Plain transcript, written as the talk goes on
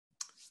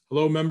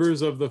Hello,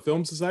 members of the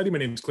Film Society. My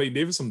name is Clayton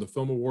Davis. I'm the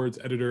Film Awards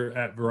editor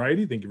at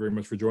Variety. Thank you very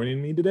much for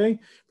joining me today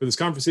for this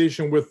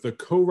conversation with the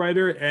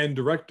co-writer and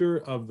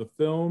director of the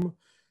film,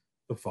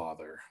 The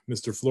Father,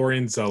 Mr.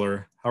 Florian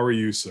Zeller. How are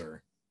you,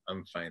 sir?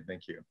 I'm fine,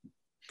 thank you.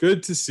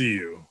 Good to see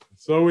you.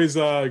 It's always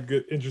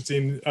good,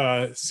 interesting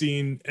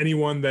seeing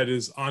anyone that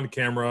is on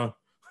camera,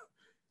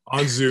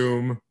 on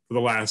Zoom for the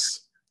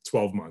last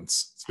 12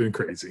 months. It's been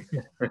crazy.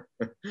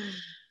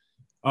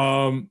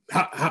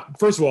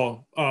 First of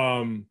all,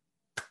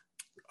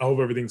 I hope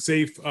everything's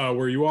safe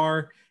where you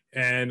are,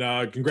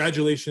 and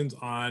congratulations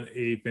on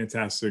a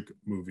fantastic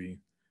movie,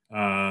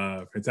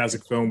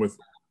 fantastic film with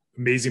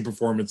amazing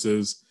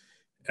performances,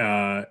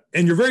 and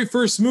your very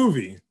first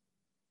movie.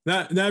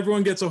 Not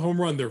everyone gets a home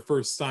run their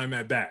first time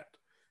at bat.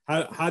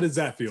 How does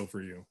that feel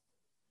for you?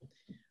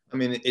 I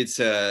mean,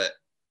 it's a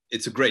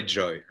great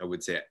joy, I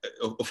would say.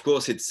 Of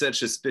course, it's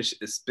such a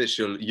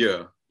special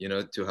year, you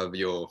know, to have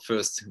your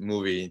first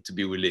movie to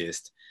be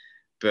released.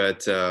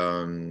 But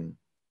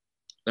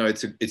no,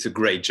 it's a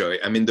great joy.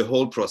 I mean, the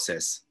whole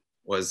process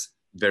was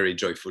very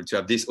joyful. To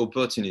have this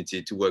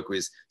opportunity to work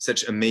with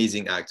such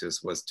amazing actors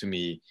was, to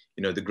me,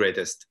 you know, the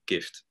greatest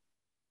gift.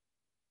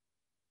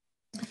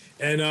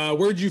 And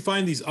where did you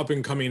find these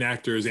up-and-coming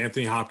actors,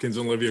 Anthony Hopkins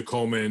and Olivia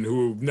Colman,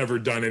 who've never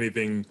done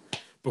anything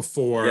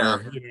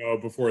before,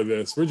 before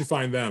this? Where'd you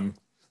find them?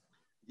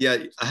 Yeah,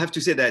 I have to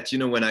say that, you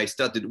know, when I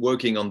started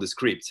working on the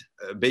script,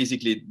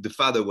 basically The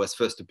Father was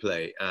first a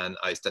play, and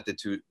I started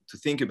to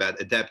think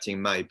about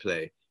adapting my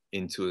play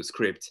into a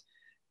script.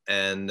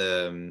 And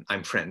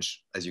I'm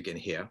French, as you can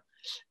hear,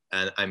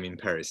 and I'm in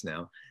Paris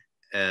now.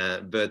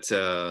 But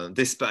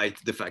despite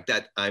the fact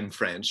that I'm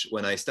French,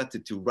 when I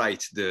started to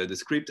write the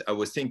script, I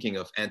was thinking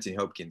of Anthony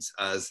Hopkins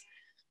as,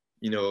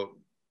 you know,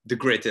 the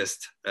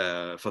greatest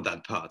for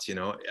that part. You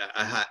know,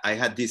 I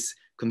had this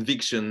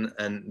conviction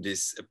and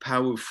this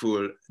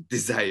powerful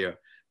desire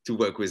to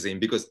work with him,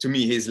 because to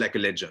me, he's like a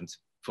legend.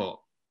 For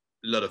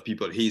a lot of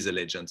people, he's a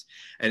legend.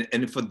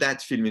 And for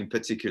that film in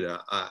particular,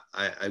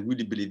 I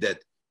really believe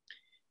that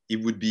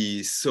it would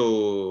be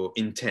so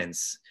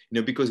intense, you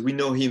know, because we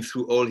know him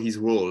through all his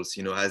roles,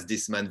 you know, as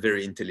this man,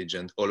 very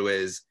intelligent,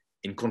 always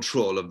in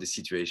control of the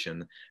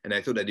situation. And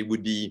I thought that it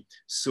would be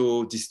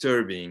so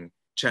disturbing,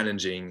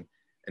 challenging,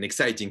 and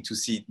exciting to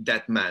see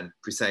that man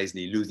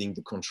precisely losing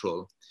the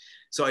control.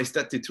 So I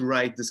started to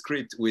write the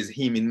script with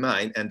him in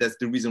mind. And that's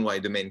the reason why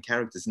the main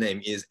character's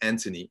name is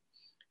Anthony.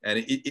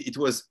 And it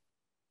was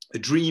a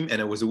dream, and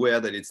I was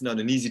aware that it's not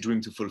an easy dream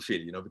to fulfill,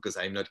 you know, because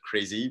I'm not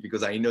crazy,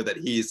 because I know that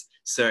he is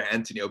Sir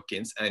Anthony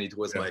Hopkins, and it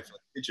was my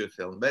first feature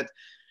film. But,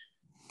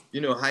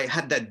 you know, I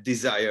had that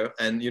desire,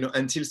 and, you know,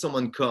 until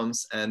someone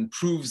comes and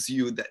proves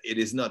you that it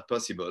is not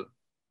possible,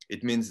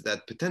 it means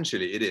that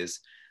potentially it is.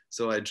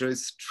 So I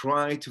just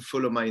try to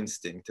follow my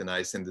instinct, and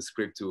I send the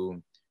script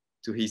to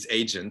his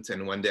agent.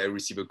 And one day I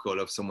received a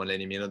call of someone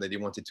letting me know that he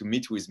wanted to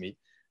meet with me.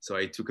 So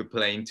I took a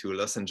plane to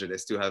Los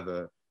Angeles to have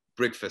a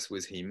breakfast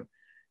with him.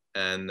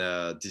 And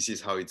this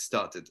is how it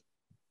started.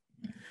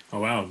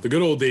 Oh, wow. The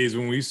good old days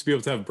when we used to be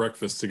able to have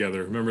breakfast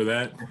together. Remember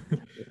that?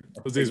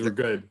 Those days were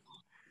good.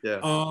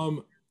 Yeah.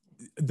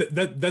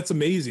 That's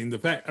amazing. The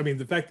fact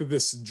that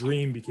this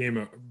dream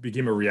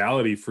became a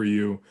reality for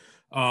you.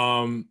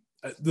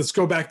 Let's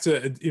go back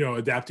to, you know,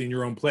 adapting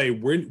your own play.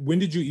 Where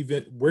did you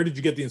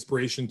get the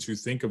inspiration to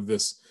think of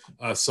this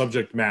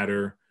subject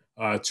matter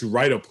to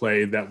write a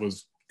play that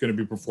was going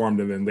to be performed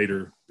and then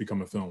later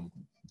become a film?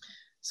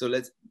 So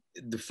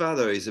The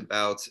Father is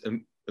about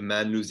a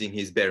man losing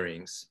his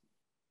bearings.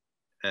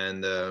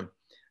 And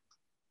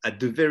at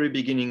the very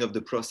beginning of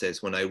the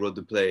process, when I wrote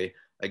the play,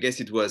 I guess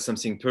it was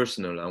something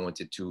personal I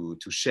wanted to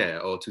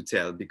share or to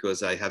tell,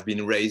 because I have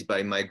been raised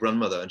by my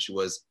grandmother, and she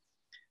was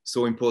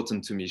so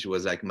important to me. She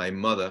was like my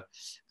mother,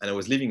 and I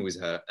was living with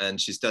her, and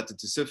she started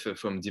to suffer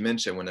from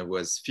dementia when I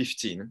was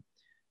 15.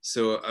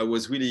 So I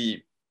was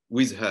really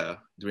with her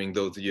during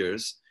those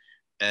years.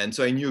 And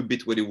so I knew a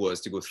bit what it was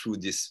to go through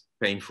this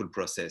painful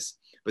process.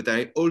 But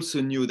I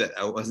also knew that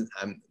I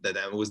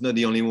was not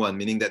the only one,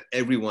 meaning that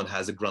everyone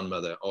has a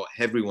grandmother, or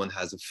everyone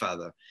has a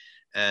father,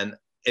 and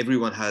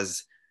everyone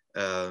has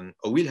or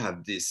will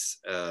have this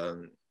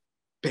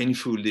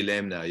painful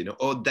dilemma, you know,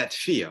 or that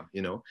fear,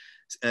 you know.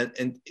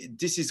 And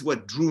this is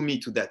what drew me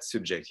to that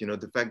subject, you know,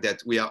 the fact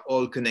that we are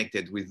all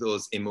connected with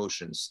those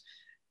emotions.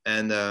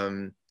 And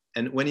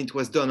when it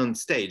was done on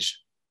stage,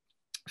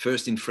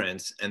 first in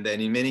France and then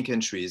in many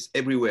countries,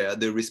 everywhere,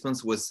 the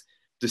response was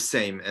the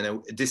same.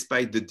 And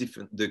despite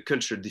the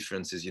cultural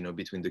differences, you know,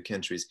 between the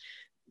countries,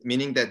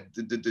 meaning that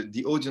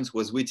the audience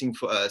was waiting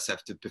for us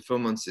after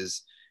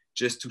performances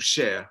just to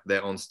share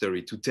their own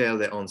story, to tell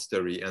their own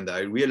story. And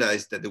I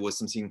realized that there was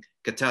something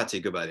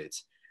cathartic about it.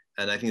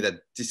 And I think that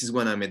this is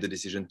when I made the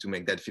decision to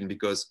make that film,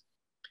 because,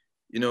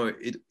 you know,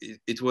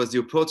 it was the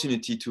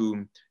opportunity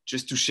to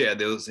share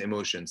those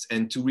emotions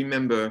and to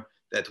remember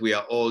that we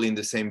are all in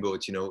the same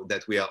boat, you know,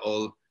 that we are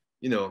all,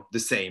 you know, the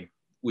same,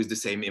 with the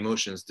same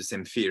emotions, the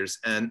same fears.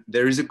 And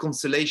there is a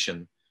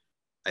consolation,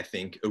 I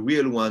think, a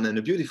real one and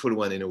a beautiful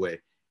one in a way,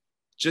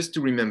 just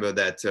to remember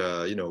that,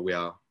 you know, we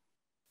are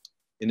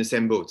in the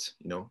same boat.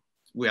 You know,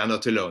 we are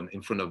not alone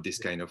in front of this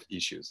kind of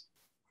issues.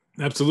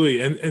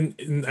 Absolutely.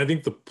 And I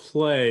think the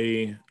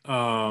play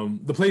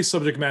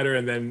subject matter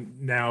and then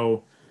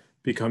now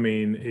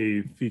becoming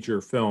a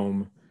feature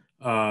film,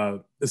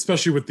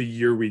 especially with the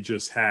year we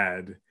just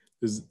had,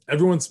 is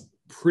everyone's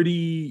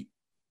pretty,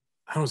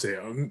 I don't say,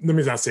 let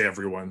me not say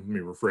everyone, let me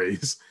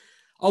rephrase.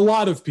 A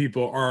lot of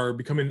people are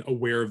becoming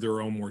aware of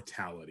their own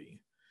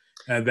mortality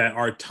and that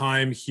our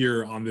time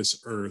here on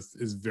this earth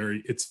is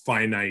it's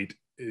finite.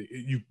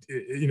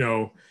 You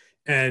know,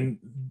 and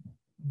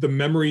the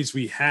memories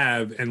we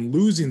have and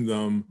losing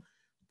them,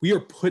 we are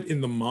put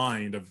in the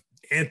mind of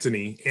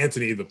Anthony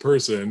the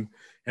person,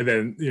 and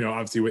then, you know,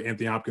 obviously with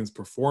Anthony Hopkins'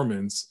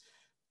 performance.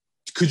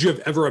 Could you have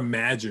ever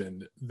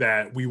imagined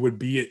that we would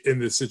be in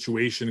this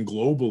situation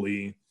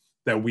globally,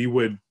 that we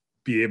would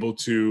be able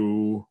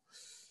to,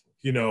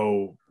 you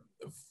know,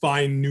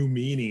 find new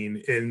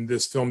meaning in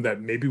this film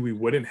that maybe we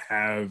wouldn't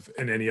have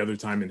in any other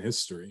time in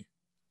history?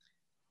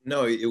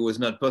 No, it was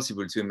not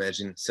possible to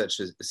imagine such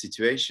a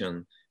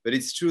situation. But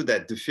it's true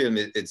that the film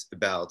it's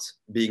about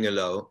being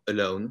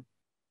alone,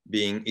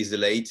 being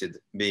isolated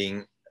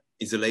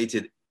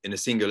in a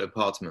single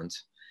apartment,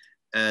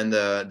 and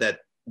that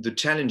the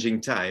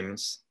challenging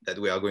times that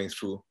we are going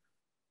through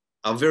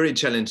are very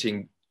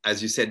challenging,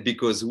 as you said,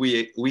 because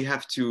we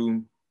have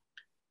to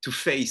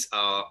face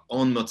our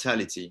own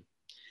mortality,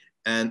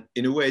 and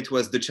in a way, it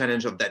was the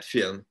challenge of that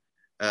film.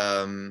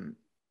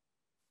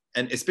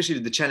 And especially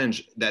the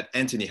challenge that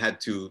Anthony had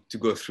to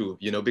go through,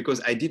 you know,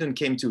 because I didn't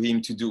came to him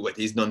to do what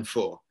he's known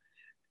for.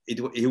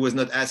 He was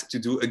not asked to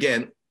do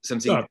again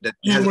something that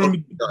you didn't want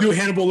to do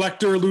Hannibal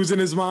Lecter losing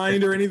his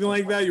mind or anything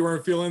like that. You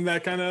weren't feeling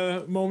that kind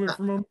of moment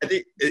from him. I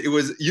think it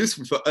was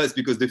useful for us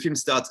because the film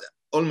starts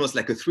almost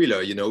like a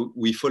thriller. You know,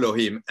 we follow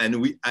him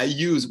and I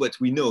use what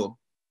we know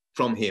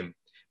from him,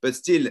 but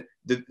still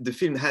the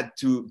film had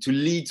to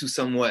lead to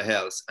somewhere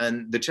else,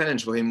 and the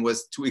challenge for him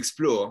was to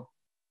explore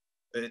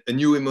a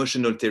new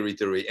emotional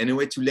territory and a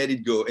way to let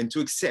it go and to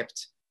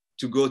accept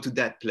to go to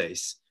that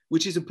place,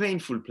 which is a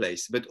painful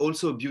place, but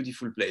also a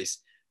beautiful place,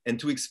 and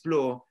to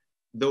explore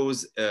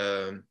those,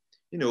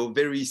 you know,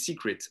 very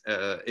secret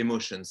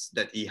emotions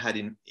that he had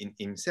in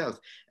himself.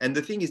 And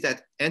the thing is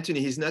that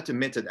Anthony is not a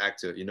method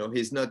actor, you know,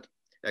 he's not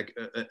like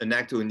an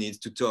actor who needs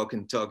to talk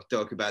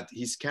about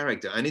his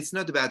character. And it's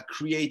not about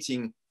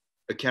creating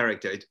a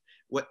character.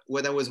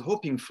 What I was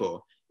hoping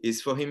for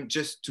is for him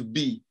just to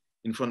be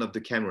in front of the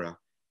camera,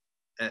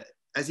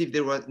 as if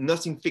there was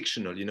nothing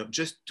fictional, you know,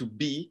 just to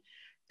be,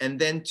 and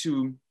then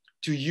to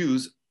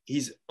use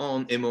his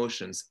own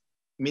emotions,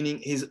 meaning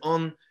his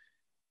own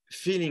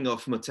feeling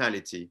of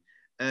mortality.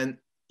 And,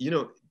 you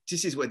know,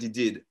 this is what he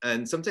did.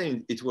 And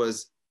sometimes it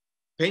was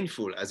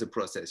painful as a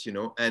process, you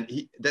know, and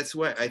that's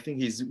why I think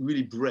he's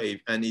really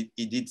brave. And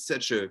he did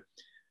such a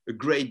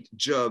great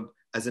job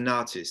as an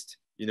artist,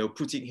 you know,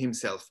 putting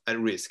himself at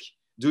risk,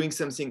 doing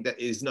something that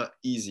is not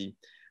easy.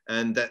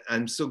 And that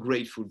I'm so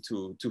grateful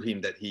to him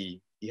that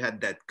he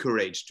had that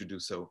courage to do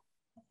so.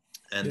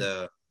 And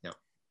yeah.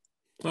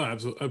 Oh,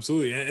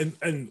 absolutely.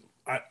 And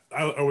I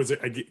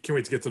can't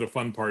wait to get to the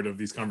fun part of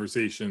these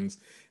conversations,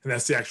 and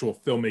that's the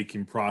actual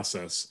filmmaking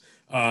process.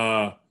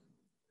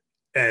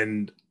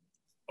 And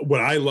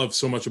what I love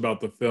so much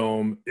about the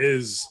film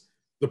is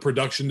the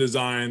production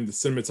design, the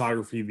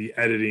cinematography, the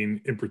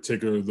editing, in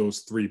particular,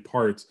 those three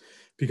parts,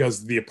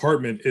 because the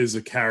apartment is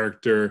a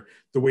character,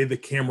 the way the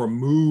camera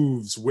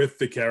moves with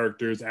the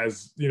characters,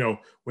 as you know,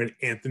 when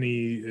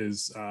Anthony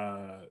is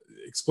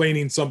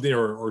explaining something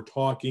or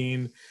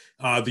talking,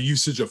 the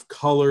usage of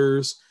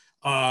colors,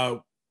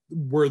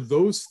 were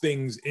those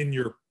things in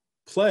your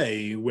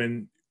play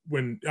when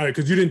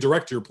because you didn't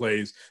direct your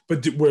plays,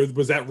 but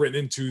was that written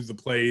into the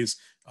plays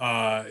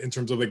in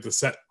terms of like the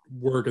set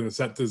work and the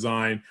set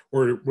design,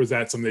 or was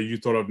that something that you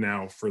thought of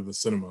now for the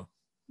cinema?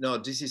 No,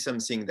 this is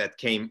something that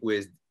came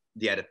with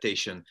the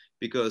adaptation,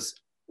 because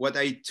what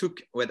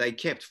I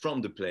kept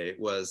from the play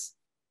was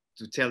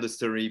to tell the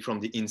story from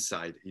the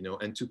inside, you know,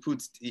 and to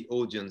put the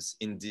audience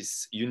in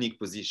this unique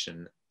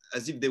position,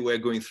 as if they were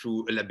going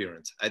through a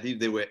labyrinth, as if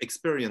they were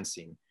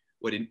experiencing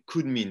what it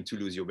could mean to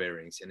lose your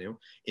bearings, you know.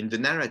 In the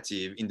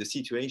narrative, in the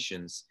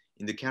situations,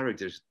 in the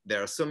characters,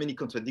 there are so many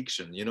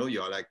contradictions, you know.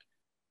 You're like,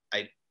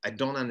 I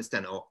don't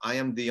understand, or I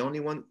am the only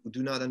one who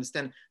do not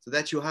understand, so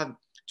that you have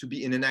to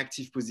be in an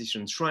active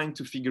position, trying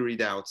to figure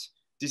it out.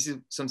 This is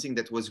something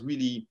that was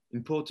really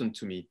important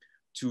to me,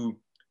 to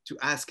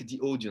ask the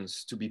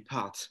audience to be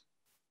part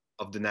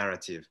of the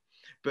narrative.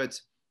 But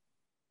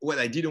what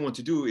I didn't want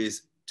to do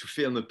is to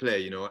film a play,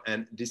 you know,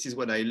 and this is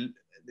what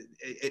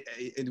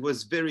it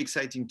was very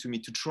exciting to me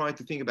to try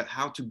to think about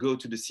how to go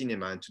to the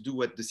cinema and to do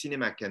what the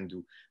cinema can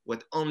do,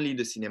 what only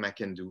the cinema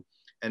can do.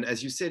 And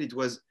as you said, it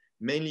was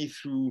mainly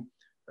through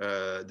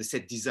the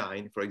set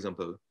design, for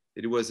example.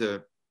 It was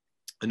an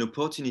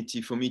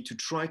opportunity for me to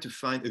try to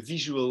find a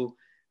visual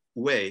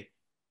way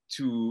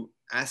to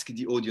ask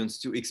the audience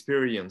to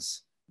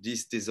experience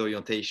this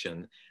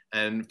disorientation.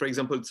 And for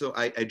example, so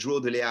I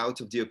drew the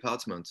layout of the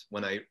apartment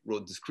when I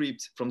wrote the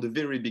script from the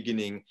very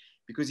beginning,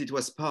 because it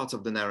was part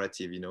of the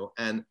narrative, you know.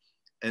 And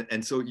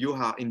And so you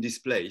are in this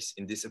place,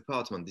 in this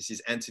apartment. This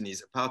is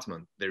Anthony's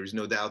apartment. There is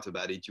no doubt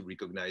about it. You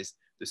recognize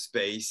the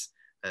space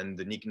and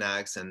the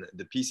knickknacks and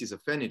the pieces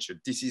of furniture.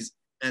 This is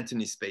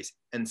Anthony's space.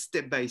 And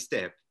step by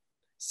step,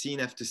 scene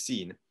after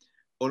scene,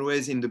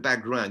 always in the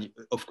background,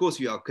 of course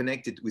you are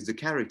connected with the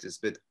characters,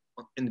 but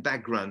in the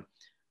background,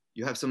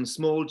 you have some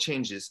small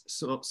changes,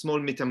 small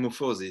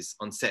metamorphoses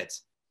on set.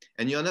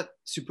 And you're not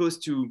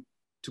supposed to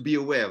be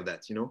aware of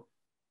that, you know?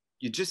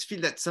 You just feel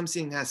that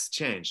something has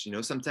changed, you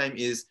know?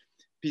 Sometimes is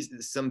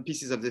some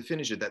pieces of the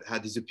furniture that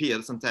had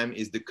disappeared, sometimes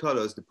is the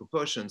colors, the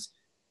proportions,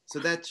 so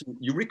that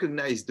you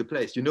recognize the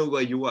place, you know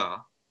where you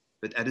are,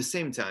 but at the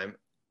same time,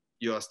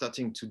 you are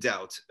starting to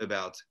doubt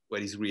about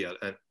what is real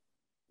and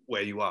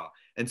where you are.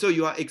 And so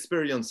you are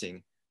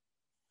experiencing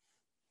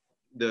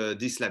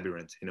this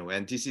labyrinth, you know,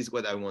 and this is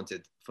what I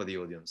wanted for the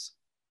audience.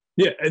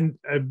 Yeah, and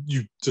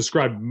you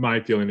described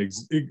my feeling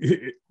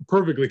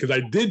perfectly, because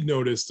I did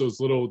notice those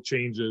little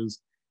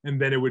changes,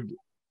 and then it would,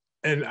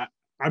 and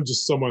I'm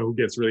just someone who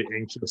gets really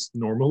anxious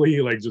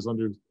normally, like just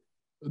under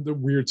the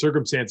weird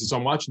circumstances. So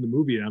I'm watching the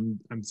movie and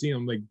I'm seeing,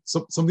 I'm like,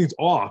 something's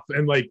off,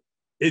 and like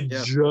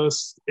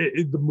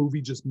the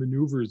movie just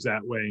maneuvers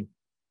that way.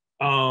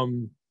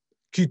 Can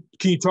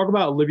you talk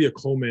about Olivia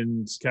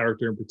Colman's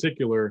character in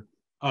particular?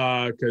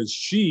 Because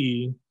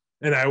she,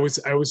 and I always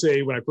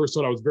say when I first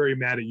saw it, I was very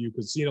mad at you,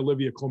 because seeing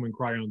Olivia Colman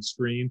cry on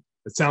screen,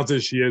 it sounds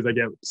as she is, I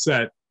get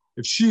upset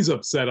if she's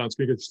upset on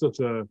screen, because she's such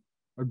a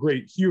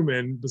great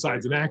human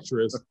besides an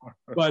actress.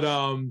 But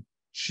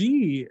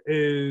she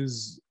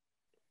is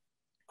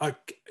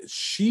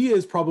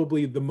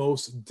probably the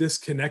most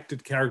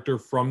disconnected character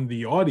from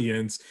the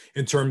audience,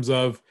 in terms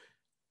of,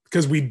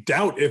 because we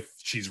doubt if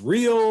she's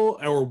real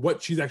or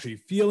what she's actually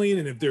feeling,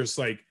 and if there's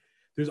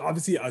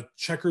obviously a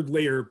checkered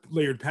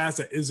layered past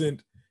that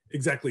isn't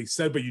exactly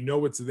said, but you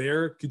know it's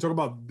there. Can you talk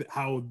about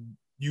how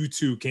you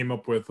two came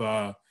up with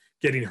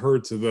getting her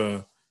to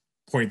the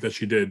point that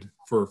she did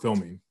for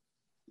filming?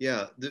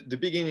 Yeah, the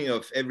beginning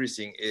of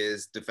everything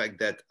is the fact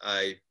that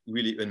I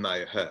really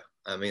admire her.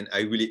 I mean,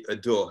 I really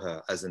adore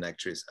her as an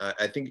actress.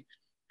 I think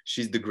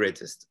she's the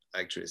greatest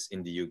actress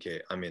in the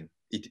UK. I mean,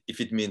 if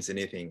it means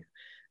anything.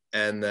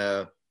 And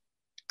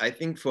I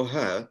think for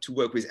her to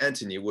work with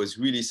Anthony was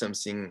really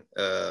something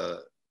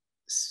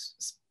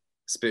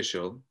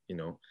special, you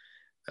know,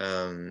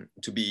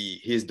 to be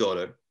his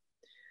daughter.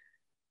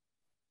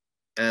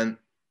 And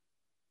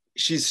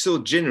she's so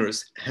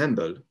generous,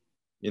 humble.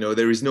 You know,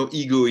 there is no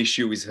ego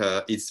issue with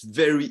her. It's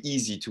very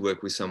easy to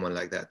work with someone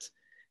like that,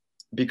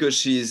 because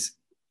she's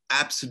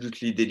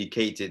absolutely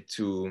dedicated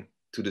to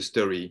the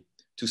story,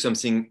 to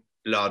something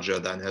larger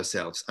than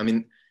herself. I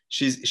mean,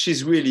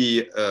 she's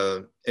really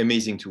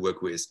amazing to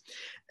work with.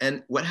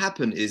 And what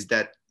happened is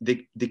that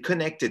they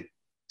connected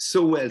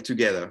so well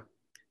together.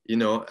 You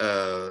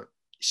know,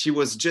 she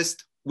was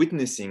just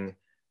witnessing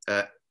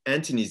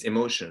Anthony's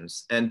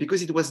emotions. And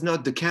because it was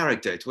not the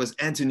character, it was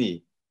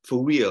Anthony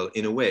for real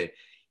in a way,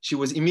 she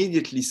was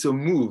immediately so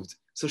moved.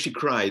 So she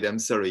cried, I'm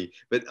sorry.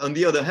 But on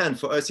the other hand,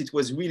 for us, it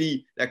was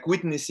really like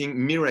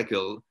witnessing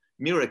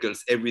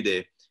miracles every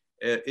day.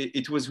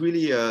 It was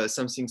really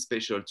something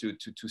special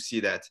to see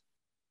that.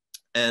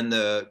 And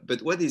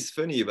but what is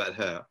funny about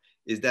her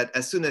is that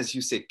as soon as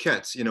you say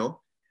cut, you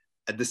know,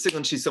 at the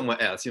second she's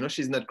somewhere else, you know,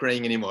 she's not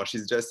crying anymore.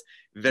 She's just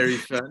very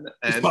fun.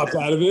 And pops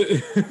out of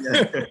it.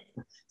 Yeah.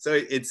 So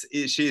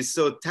she is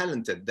so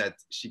talented that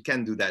she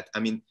can do that. I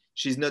mean,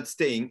 she's not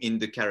staying in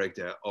the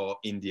character or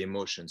in the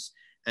emotions.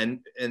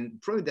 And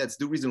probably that's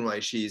the reason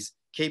why she's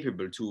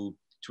capable to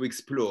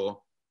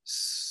explore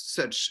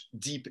such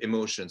deep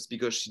emotions,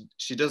 because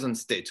she doesn't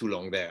stay too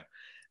long there.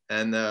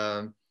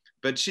 And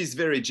but she's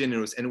very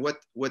generous. And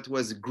what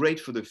was great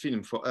for the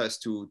film, for us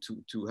to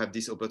have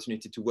this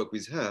opportunity to work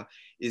with her,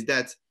 is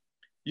that,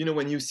 you know,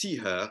 when you see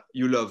her,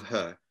 you love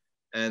her.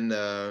 And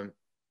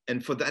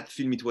for that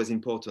film, it was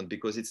important,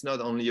 because it's not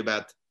only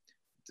about,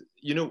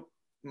 you know,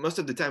 most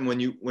of the time when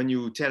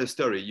you tell a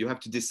story, you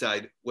have to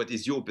decide what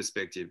is your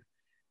perspective,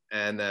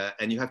 and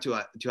you have to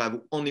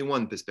have only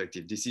one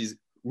perspective. This is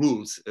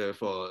rules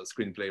for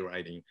screenplay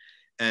writing,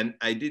 and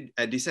I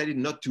decided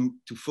not to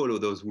follow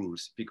those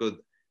rules, because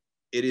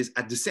it is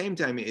at the same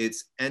time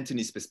it's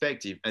Anthony's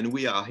perspective, and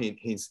we are in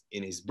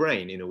his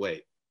brain in a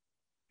way.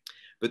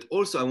 But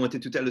also I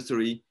wanted to tell the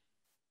story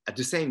at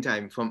the same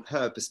time from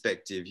her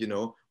perspective. You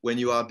know, when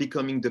you are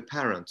becoming the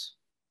parent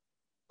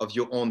of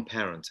your own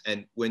parent,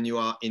 and when you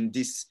are in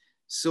this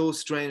so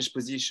strange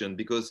position,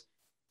 because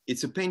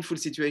it's a painful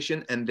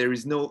situation and there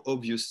is no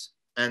obvious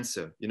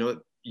answer. You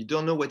know, you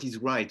don't know what is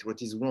right,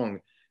 what is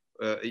wrong.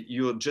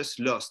 You're just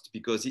lost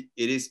because it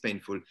is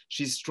painful.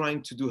 She's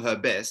trying to do her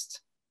best.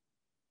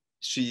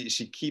 She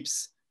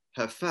keeps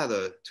her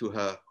father to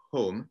her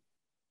home,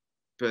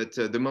 but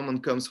the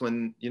moment comes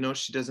when, you know,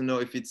 she doesn't know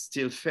if it's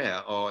still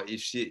fair, or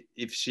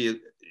if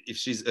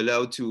she's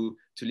allowed to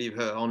live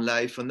her own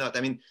life or not.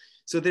 I mean,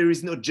 so there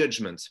is no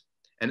judgment.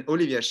 And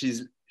Olivia,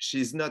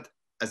 she's not,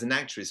 as an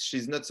actress,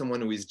 she's not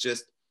someone who is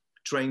just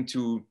trying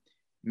to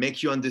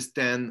make you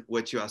understand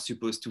what you are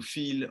supposed to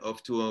feel,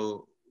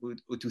 or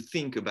or to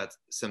think about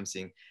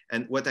something.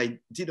 And what I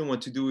didn't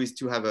want to do is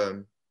to have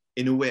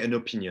in a way, an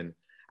opinion.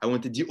 I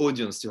wanted the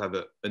audience to have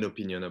an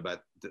opinion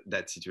about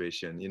that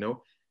situation, you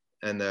know,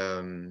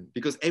 and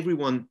because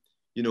everyone,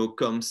 you know,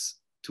 comes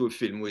to a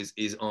film with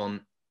is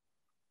on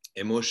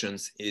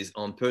emotions, is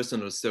on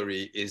personal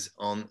story, is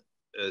on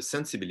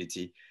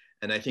sensibility,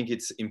 and I think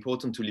it's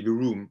important to leave a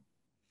room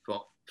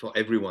for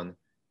everyone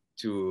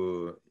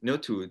to, you know,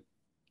 to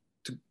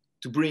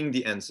bring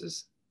the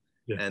answers.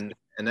 Yeah.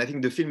 And I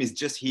think the film is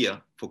just here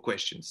for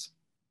questions.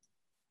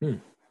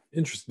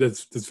 Interesting.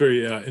 That's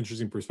very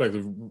interesting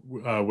perspective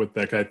with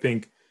that. I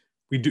think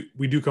we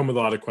do come with a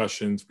lot of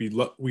questions. We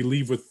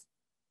leave with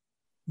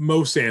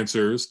most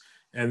answers,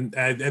 and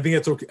I think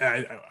that's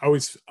okay.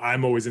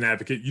 I'm always an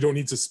advocate. You don't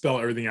need to spell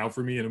everything out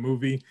for me in a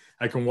movie.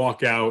 I can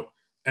walk out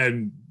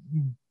and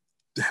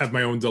have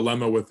my own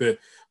dilemma with it.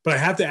 But I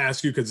have to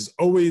ask you, because it's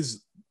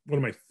always one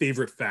of my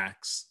favorite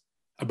facts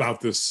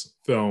about this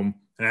film,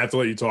 and I have to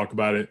let you talk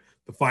about it.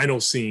 The final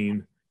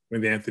scene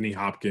with Anthony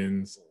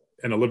Hopkins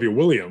and Olivia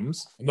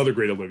Williams, another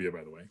great Olivia,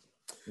 by the way.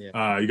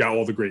 Yeah. You got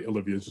all the great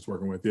Olivias just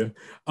working with you.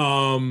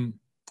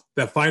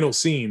 That final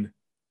scene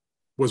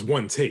was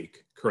one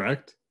take,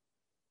 correct?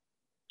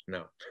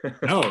 No.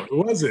 No, it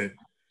wasn't.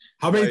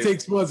 How many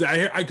takes was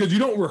it? Because you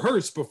don't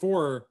rehearse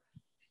before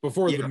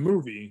the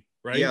movie,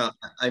 right? Yeah,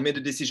 I made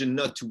a decision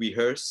not to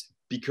rehearse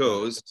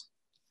because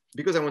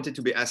I wanted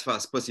to be as far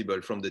as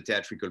possible from the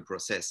theatrical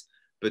process,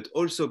 but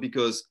also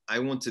because I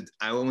wanted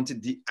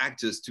the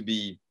actors to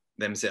be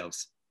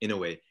themselves in a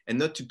way, and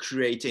not to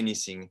create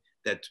anything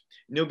that,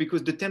 you know,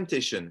 because the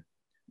temptation,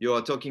 you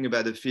are talking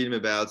about a film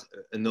about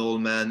an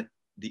old man,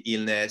 the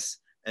illness,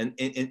 and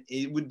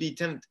it would be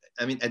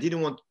I mean, I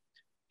didn't want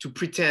to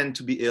pretend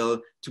to be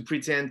ill, to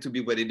pretend to be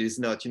what it is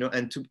not, you know,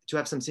 and to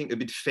have something a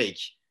bit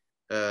fake,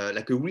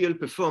 like a real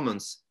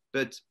performance,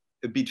 but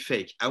a bit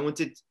fake. I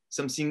wanted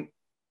something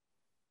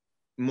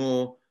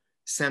more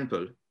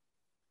simple,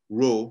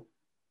 raw,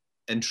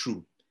 and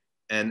true.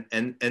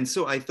 And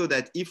so I thought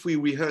that if we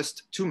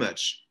rehearsed too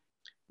much,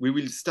 we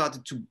will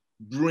start to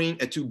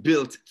to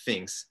build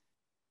things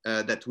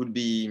that would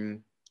be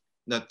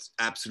not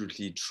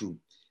absolutely true.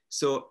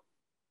 So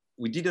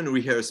we didn't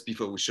rehearse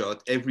before we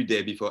shot. Every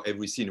day before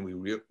every scene we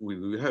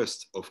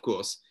rehearsed, of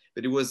course,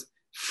 but it was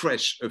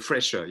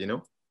fresher, you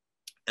know.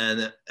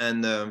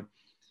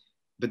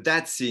 But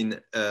that scene,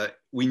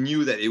 we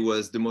knew that it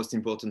was the most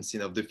important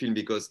scene of the film,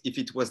 because if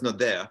it was not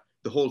there,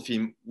 the whole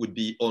film would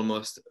be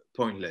almost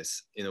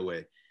pointless in a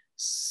way.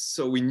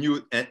 So we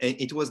knew, and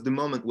it was the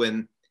moment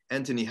when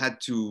Anthony had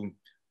to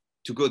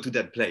go to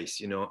that place,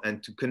 you know,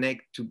 and to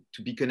connect,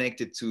 to be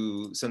connected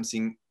to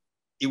something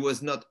he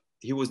was not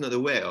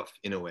aware of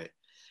in a way.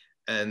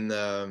 And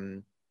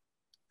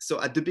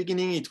so at the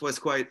beginning it was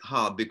quite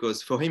hard,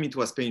 because for him it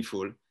was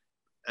painful,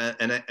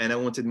 and I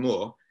wanted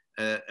more.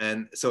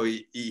 And so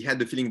he had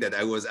the feeling that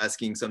I was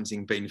asking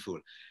something painful.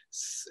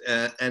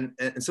 And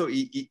so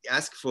he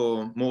asked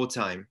for more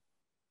time,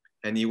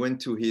 and he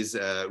went to his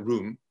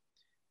room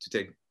to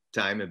take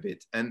time a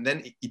bit. And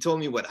then he told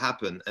me what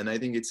happened. And I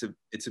think it's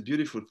a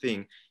beautiful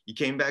thing. He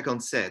came back on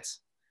set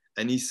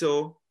and he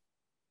saw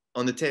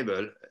on the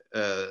table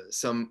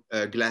some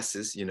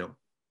glasses, you know,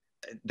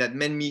 that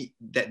made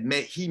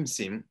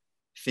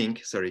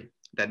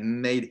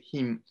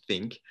him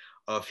think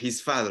of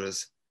his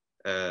father's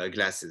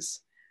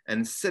glasses.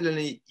 And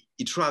suddenly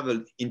he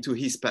traveled into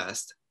his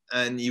past,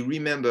 and he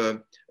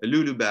remembered a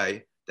lullaby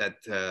that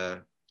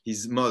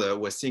his mother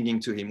was singing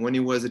to him when he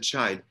was a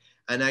child.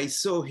 And I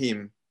saw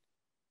him,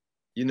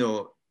 you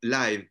know,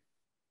 live,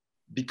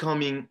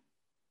 becoming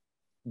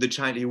the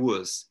child he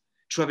was,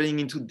 traveling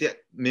into their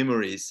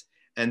memories.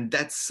 And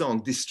that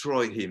song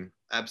destroyed him,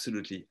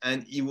 absolutely.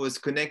 And he was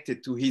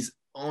connected to his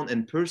own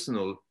and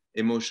personal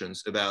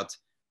emotions about,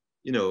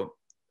 you know,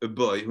 a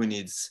boy who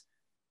needs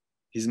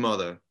his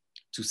mother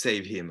to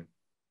save him.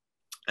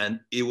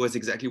 And it was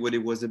exactly what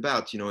it was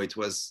about. You know, it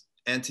was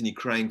Anthony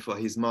crying for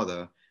his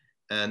mother.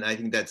 And I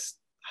think that's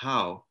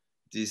how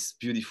this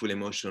beautiful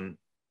emotion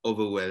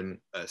overwhelmed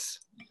us.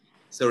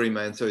 Sorry,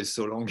 my answer is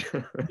so long.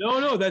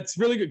 No, that's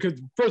really good.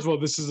 Because first of all,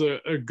 this is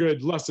a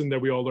good lesson that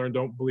we all learn.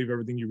 Don't believe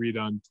everything you read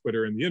on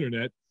Twitter and the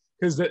internet,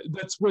 because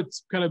that's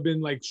what's kind of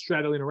been like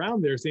straddling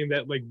around there, saying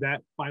that like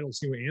that final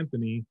scene with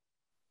Anthony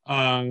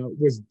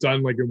was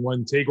done like in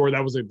one take, or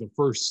that was like the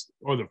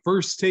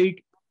first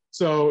take.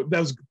 So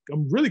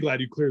I'm really glad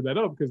you cleared that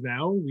up, because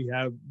now we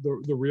have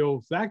the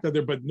real fact out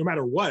there. But no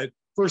matter what,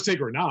 first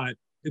take or not,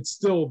 it's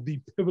still the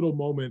pivotal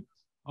moment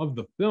of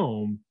the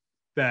film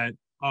that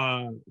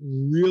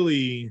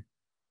really,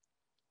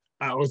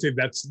 I would say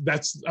that's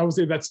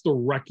the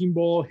wrecking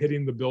ball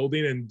hitting the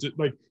building, and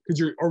like, because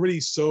you're already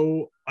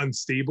so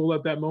unstable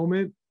at that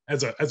moment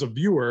as a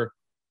viewer,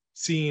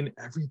 seeing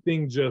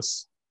everything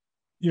just,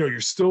 you know,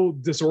 you're still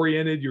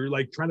disoriented, you're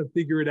like trying to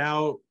figure it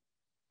out.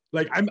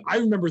 Like I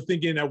remember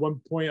thinking at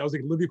one point, I was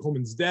like, Olivia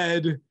Colman's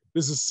dead.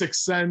 This is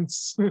Sixth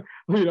Sense. You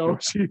know,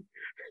 she's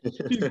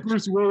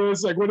Bruce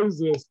Willis. Like, what is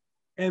this?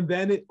 And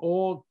then it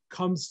all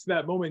comes to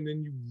that moment, and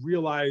then you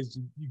realize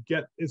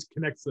it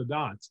connects the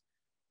dots.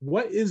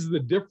 what is the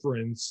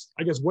difference?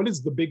 I guess, what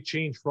is the big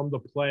change from the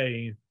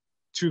play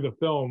to the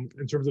film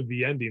in terms of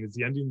the ending? Is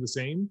the ending the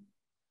same?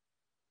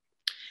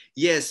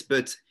 Yes,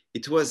 but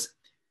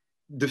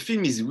the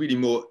film is really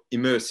more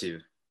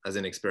immersive as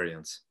an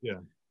experience. Yeah.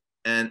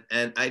 And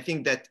I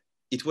think that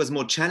it was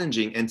more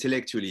challenging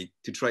intellectually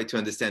to try to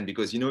understand,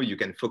 because you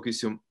can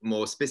focus on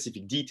more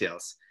specific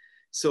details.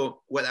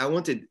 So what I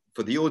wanted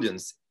for the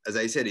audience, as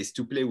I said, is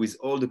to play with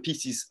all the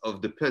pieces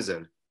of the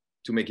puzzle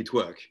to make it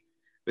work.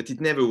 But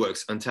it never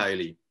works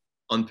entirely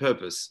on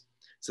purpose.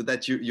 So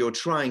that you're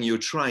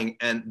trying,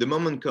 and the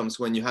moment comes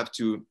when you have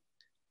to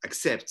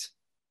accept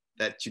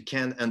that you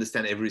can't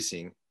understand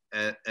everything.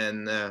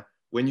 And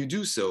when you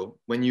do so,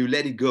 when you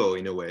let it go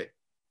in a way,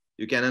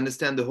 you can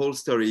understand the whole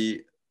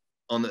story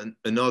on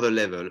another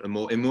level, a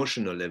more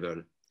emotional level.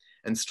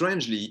 And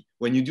strangely,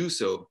 when you do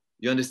so,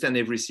 you understand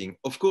everything.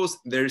 Of course,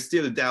 there is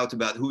still a doubt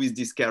about who is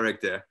this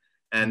character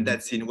and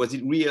that scene, was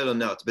it real or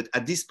not? But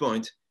at this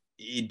point,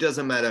 it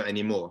doesn't matter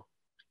anymore.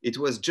 It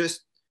was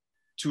just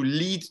to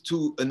lead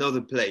to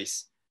another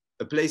place,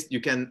 a place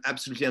you can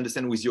absolutely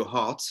understand with your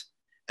heart,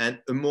 and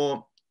a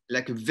more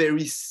like a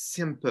very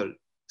simple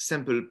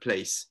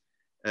place.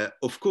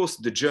 Of course,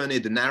 the journey,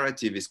 the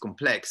narrative is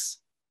complex,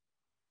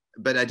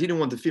 but I didn't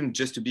want the film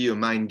just to be a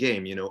mind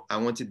game. I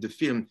wanted the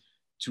film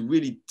to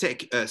really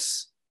take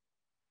us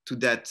to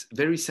that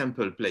very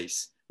simple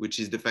place, which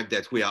is the fact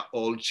that we are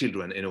all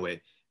children in a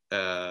way,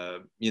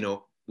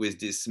 with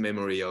this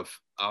memory of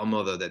our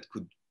mother that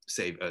could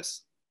save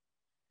us.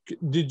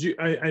 Did you?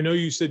 I know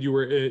you said you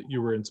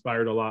were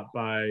inspired a lot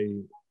by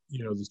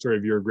the story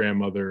of your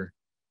grandmother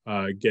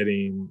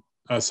getting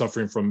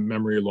suffering from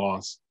memory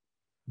loss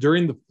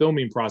during the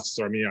filming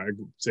process. I mean, I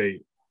would say,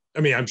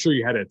 I'm sure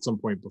you had it at some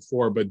point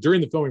before, but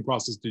during the filming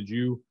process, did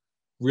you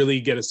really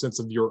get a sense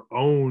of your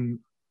own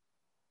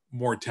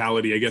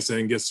mortality, I guess,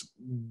 and guess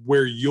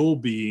where you'll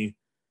be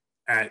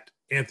at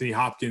Anthony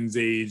Hopkins'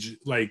 age?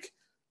 Like,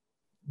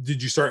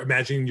 did you start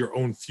imagining your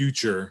own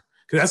future?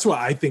 Because that's what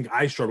I think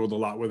I struggled a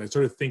lot with. I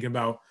started thinking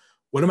about,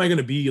 what am I going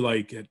to be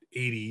like at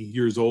 80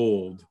 years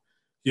old?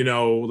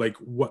 Like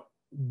what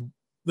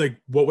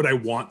would I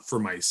want for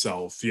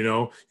myself?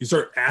 You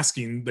start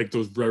asking like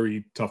those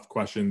very tough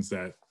questions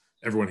that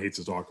everyone hates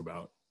to talk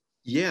about.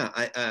 Yeah,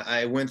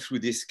 I went through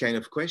this kind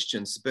of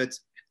questions, but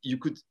you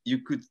could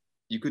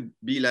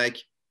be like,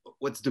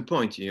 what's the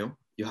point? You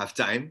have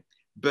time.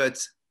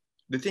 But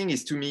the thing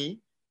is, to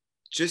me,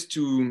 just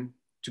to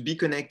be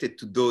connected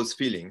to those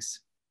feelings,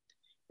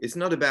 it's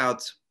not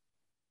about,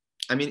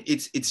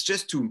 it's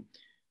just to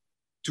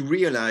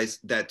realize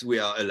that we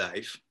are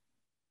alive,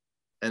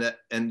 and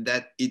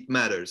that it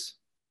matters.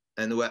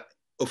 And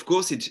of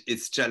course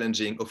it's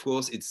challenging, of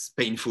course it's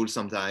painful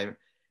sometimes,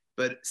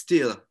 but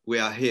still we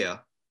are here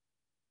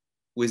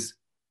with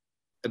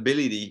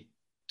ability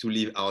to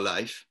live our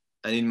life,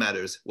 and it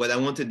matters. What I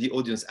wanted the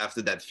audience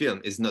after that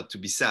film is not to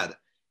be sad,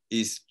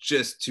 is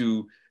just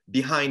to,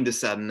 behind the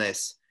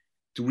sadness,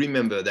 to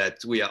remember that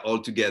we are all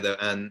together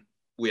and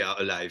we are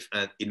alive,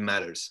 and it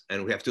matters,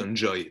 and we have to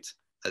enjoy it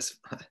as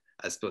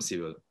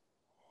possible.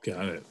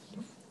 Got it.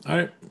 All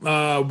right.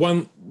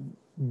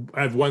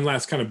 I have one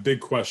last kind of big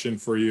question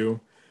for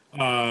you.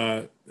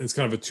 It's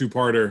kind of a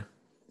two-parter.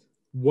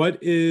 What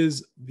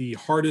is the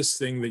hardest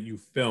thing that you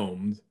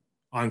filmed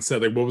on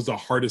set? Like, what was the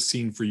hardest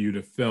scene for you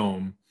to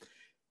film?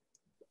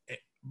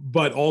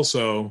 But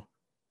also,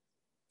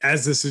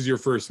 as this is your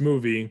first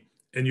movie,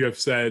 and you have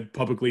said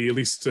publicly, at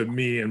least to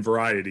me and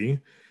Variety,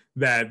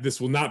 that this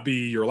will not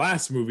be your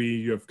last movie.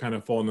 You have kind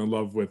of fallen in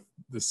love with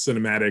the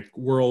cinematic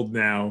world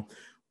now.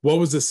 What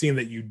was the scene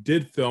that you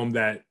did film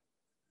that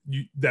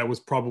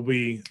was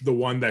probably the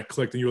one that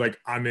clicked and you're like,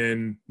 I'm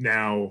in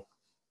now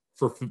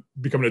for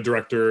becoming a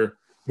director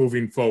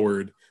moving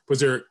forward? Was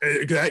there,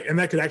 and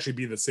that could actually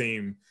be the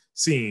same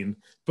scene,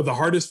 but the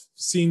hardest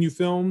scene you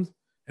filmed,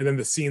 and then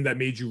the scene that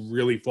made you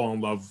really fall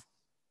in love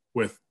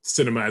with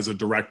cinema as a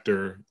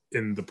director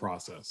in the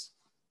process?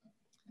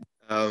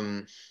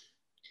 I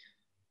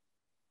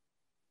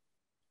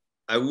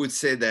would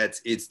say that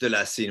it's the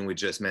last scene we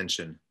just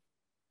mentioned,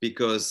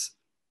 because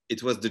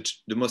it was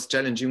the most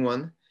challenging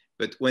one,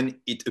 but when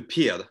it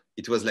appeared,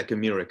 it was like a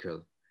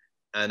miracle.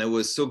 And I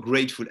was so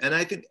grateful. And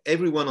I think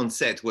everyone on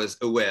set was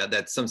aware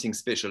that something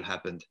special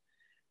happened.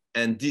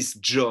 And this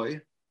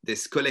joy,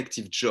 this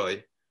collective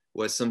joy,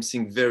 was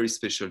something very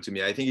special to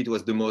me. I think it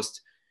was the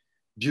most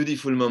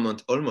beautiful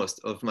moment almost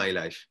of my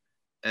life.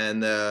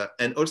 And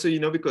also,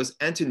 because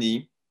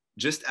Anthony,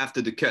 just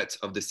after the cut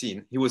of the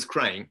scene, he was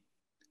crying.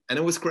 And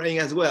I was crying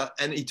as well.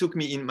 And he took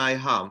me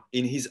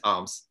in his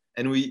arms.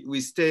 And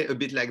we stay a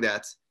bit like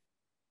that.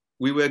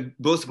 We were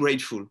both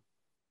grateful.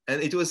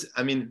 And it was,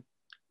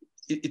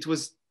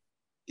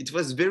 it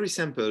was very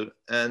simple,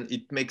 and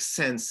it makes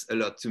sense a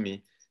lot to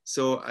me.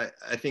 So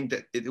I think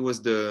that it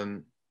was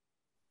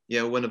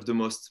one of the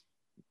most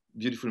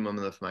beautiful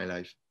moments of my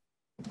life.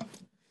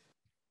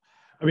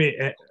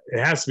 It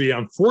has to be.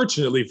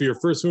 Unfortunately, for your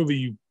first movie,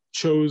 you've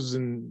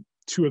chosen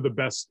two of the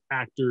best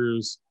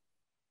actors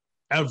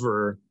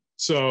ever.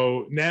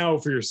 So now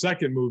for your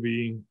second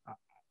movie,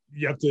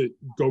 you have to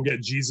go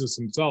get Jesus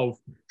himself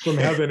from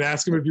heaven,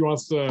 ask him if he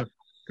wants to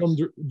come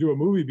do a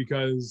movie,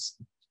 because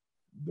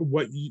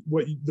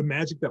the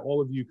magic that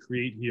all of you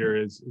create here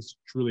is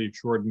truly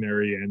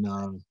extraordinary.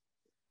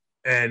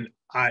 And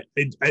I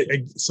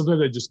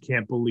sometimes I just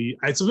can't believe.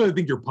 Sometimes I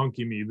think you're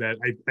punking me that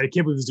I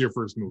can't believe this is your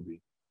first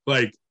movie.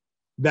 Like,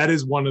 that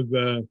is one of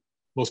the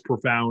most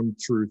profound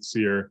truths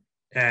here,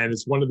 and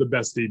it's one of the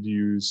best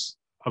debuts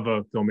of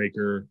a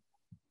filmmaker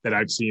that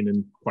I've seen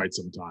in quite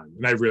some time.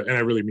 And I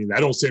really mean that.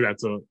 I don't say that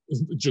to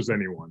just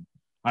anyone.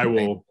 I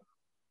will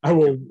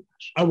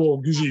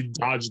usually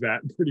dodge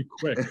that pretty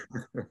quick.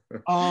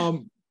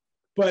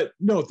 But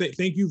no,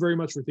 thank you very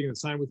much for taking the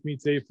time with me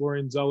today,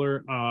 Florian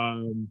Zeller.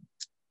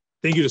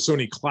 Thank you to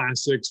Sony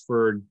Classics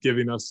for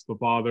giving us The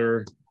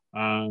Father,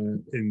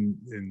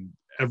 and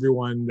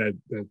everyone that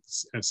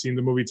has seen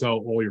the movie. Tell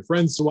all your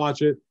friends to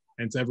watch it,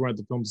 and to everyone at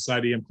the Film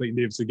Society. I'm Clayton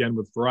Davis again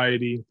with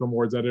Variety Film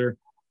Awards editor.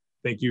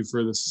 Thank you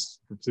for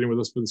sitting with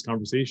us for this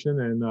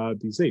conversation, and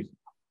be safe.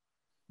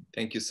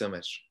 Thank you so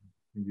much.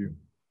 Thank you.